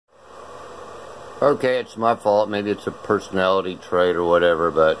Okay, it's my fault. Maybe it's a personality trait or whatever,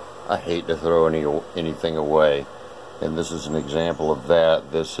 but I hate to throw anything away. And this is an example of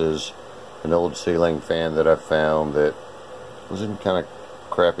that. This is an old ceiling fan that I found that was in kind of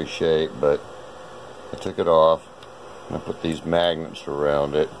crappy shape, but I took it off and I put these magnets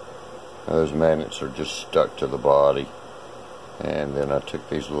around it. Now those magnets are just stuck to the body. And then I took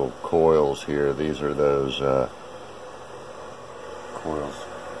these little coils here. These are those coils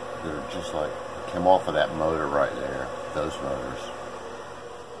that are just like came off of that motor right there. Those motors.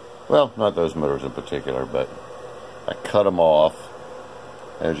 Well, not those motors in particular, but I cut them off,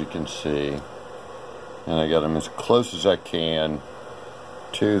 as you can see, and I got them as close as I can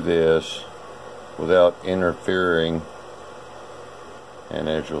to this without interfering. And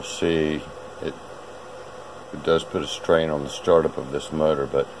as you'll see, it does put a strain on the startup of this motor,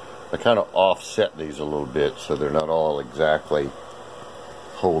 but I kind of offset these a little bit so they're not all exactly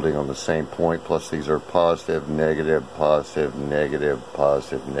holding on the same point. Plus these are positive, negative, positive, negative,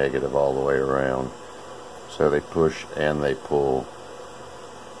 positive, negative all the way around. So they push and they pull,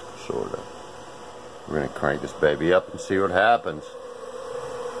 sort of. We're going to crank this baby up and see what happens.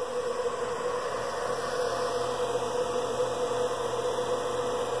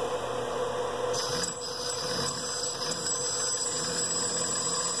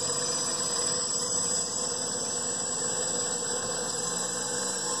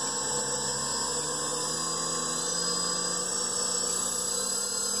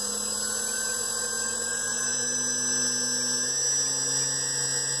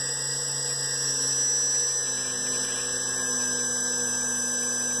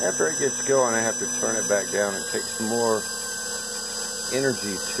 After it gets going, I have to turn it back down. It takes more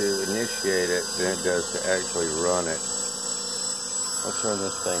energy to initiate it than it does to actually run it. I'll turn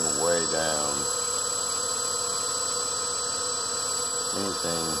this thing way down.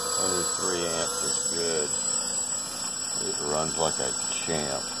 Anything under 3 amps is good. It runs like a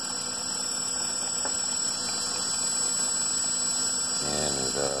champ. And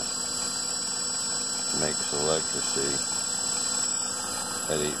it makes electricity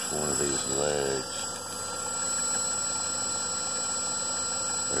at each one of these legs.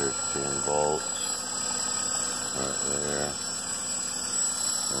 There's 10 volts right there.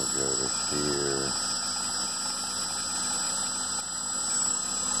 We'll go to here.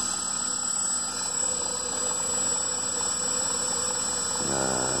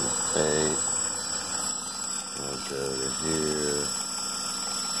 Eight. We'll go to here.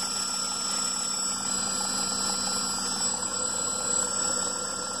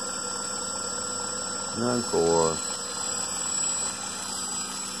 9-4.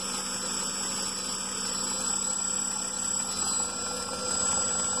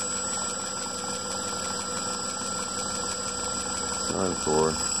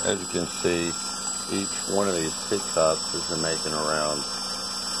 As you can see, each one of these pickups is making around,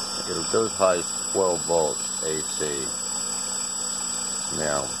 it goes high as 12 volts AC.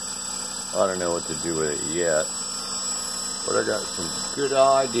 Now, I don't know what to do with it yet, but I got some good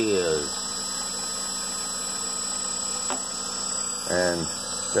ideas. And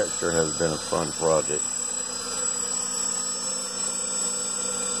that sure has been a fun project.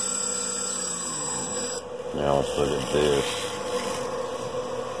 Now let's look at this.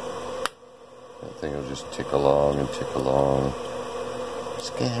 That thing will just tick along and tick along. This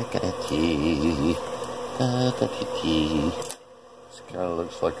kind of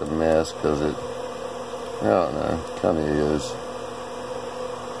looks like a mess because it, I don't know, kind of is.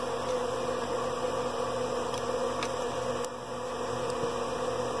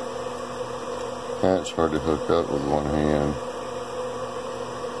 It's hard to hook up with one hand.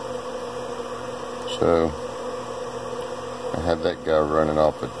 So I had that guy running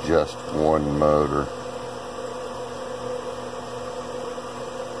off of just one motor.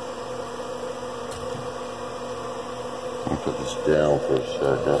 I'll put this down for a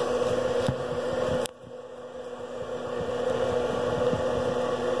second.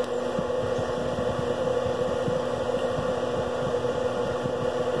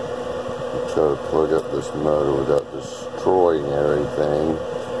 Try to plug up this motor without destroying everything.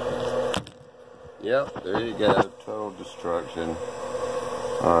 Yep, there you go. Total destruction.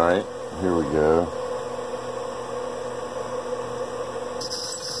 Alright, here we go.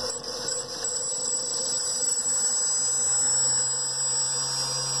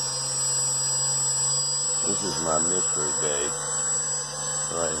 This is my mystery gate.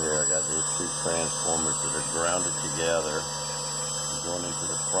 Right here, I got these two transformers that are grounded together. Going into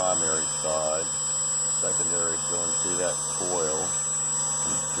the primary side, secondary is going through that coil,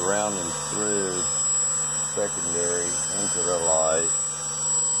 and grounding through secondary into the light.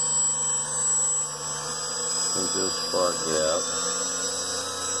 into a spark gap.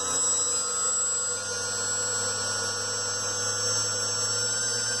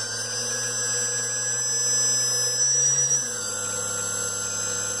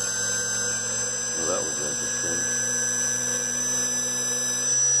 Well, that was interesting.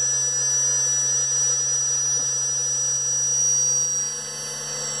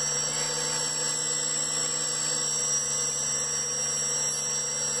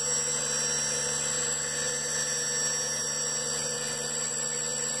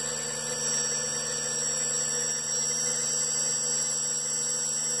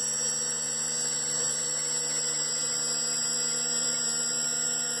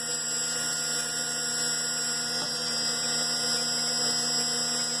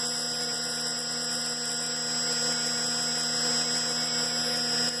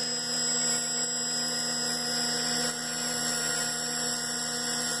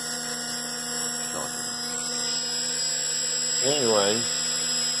 Anyway,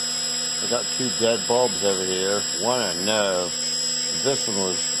 I got two dead bulbs over here. One I know. This one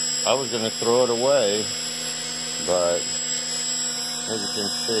was, I was going to throw it away, but as you can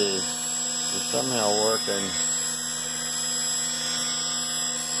see, it's somehow working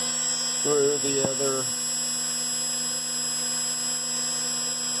through the other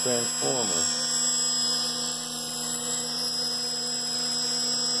transformer.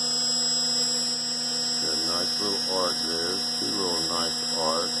 Got a nice little arc there, two little nice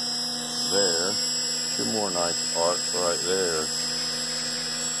arcs there, two more nice arcs right there.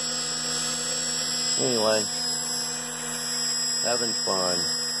 Anyway, having fun.